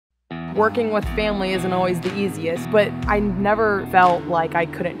Working with family isn't always the easiest, but I never felt like I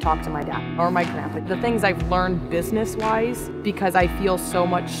couldn't talk to my dad or my grandpa. The things I've learned business-wise, because I feel so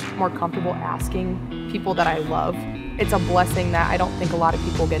much more comfortable asking people that I love, it's a blessing that I don't think a lot of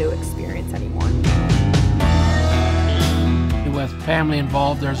people get to experience anymore. With family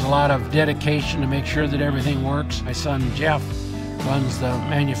involved, there's a lot of dedication to make sure that everything works. My son Jeff runs the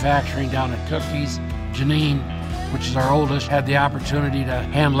manufacturing down at Cookies. Janine, which is our oldest, had the opportunity to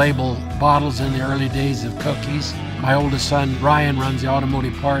hand label bottles in the early days of Cookies. My oldest son Ryan runs the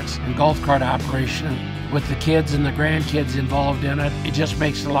automotive parts and golf cart operation. With the kids and the grandkids involved in it, it just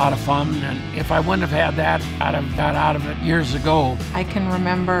makes it a lot of fun. And if I wouldn't have had that, I'd have got out of it years ago. I can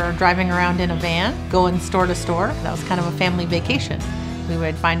remember driving around in a van, going store to store. That was kind of a family vacation. We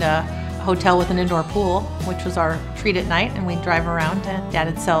would find a hotel with an indoor pool, which was our treat at night, and we'd drive around and Dad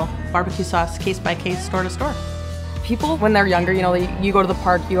would sell barbecue sauce case by case, store to store. People, when they're younger, you know, you go to the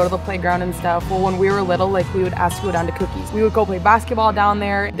park, you go to the playground and stuff. Well, when we were little, like, we would ask to go down to Cookies. We would go play basketball down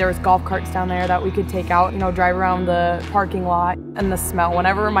there. There was golf carts down there that we could take out, you know, drive around the parking lot. And the smell,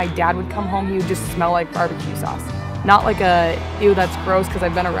 whenever my dad would come home, he would just smell like barbecue sauce. Not like a, ew, that's gross, because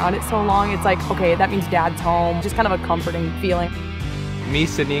I've been around it so long. It's like, okay, that means Dad's home. Just kind of a comforting feeling. Me,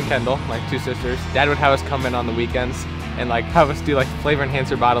 Sydney, and Kendall, my two sisters, Dad would have us come in on the weekends and like have us do like flavor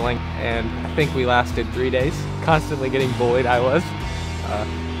enhancer bottling, and I think we lasted 3 days, constantly getting bullied. I was.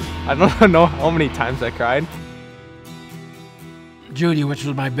 I don't know how many times I cried. Judy, which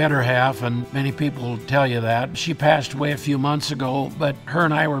was my better half, and many people tell you that, she passed away a few months ago, but her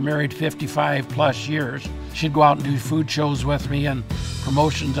and I were married 55 plus years. She'd go out and do food shows with me and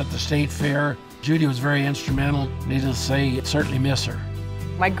promotions at the state fair. Judy was very instrumental. Needless to say, I certainly miss her.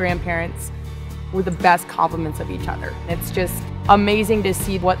 My grandparents were the best complements of each other. It's just amazing to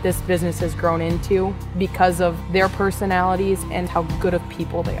see what this business has grown into because of their personalities and how good of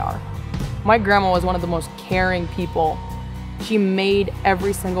people they are. My grandma was one of the most caring people. She made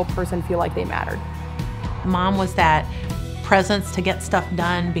every single person feel like they mattered. Mom was that presence to get stuff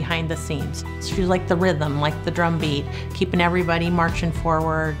done behind the scenes. She was like the rhythm, like the drum beat, keeping everybody marching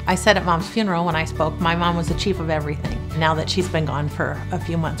forward. I said at Mom's funeral when I spoke, my mom was the chief of everything. Now that she's been gone for a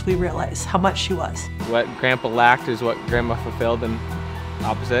few months, we realize how much she was. What Grandpa lacked is what Grandma fulfilled, and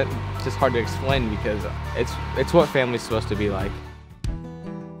opposite. It's just hard to explain because it's what family's supposed to be like.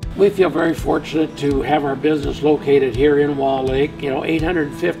 We feel very fortunate to have our business located here in Wall Lake. You know,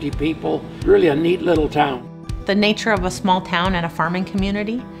 850 people, really a neat little town. The nature of a small town and a farming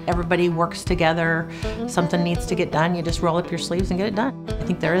community, everybody works together. Something needs to get done, you just roll up your sleeves and get it done. I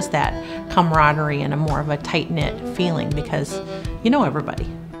think there is that camaraderie and a more of a tight-knit feeling because you know everybody.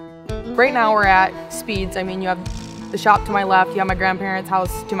 Right now we're at Speeds. I mean, you have the shop to my left, you have my grandparents'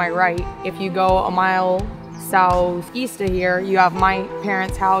 house to my right. If you go a mile southeast of here, you have my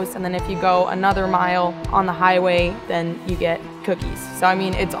parents' house, and then if you go another mile on the highway, then you get Cookies. So I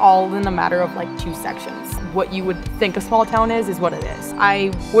mean, it's all in a matter of like 2 sections. What you would think a small town is what it is.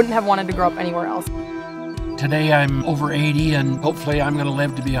 I wouldn't have wanted to grow up anywhere else. Today I'm over 80 and hopefully I'm going to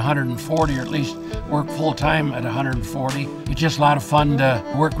live to be 140 or at least work full-time at 140. It's just a lot of fun to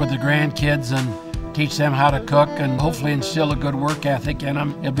work with the grandkids and teach them how to cook and hopefully instill a good work ethic in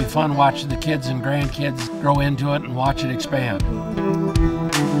them. It'll be fun watching the kids and grandkids grow into it and watch it expand.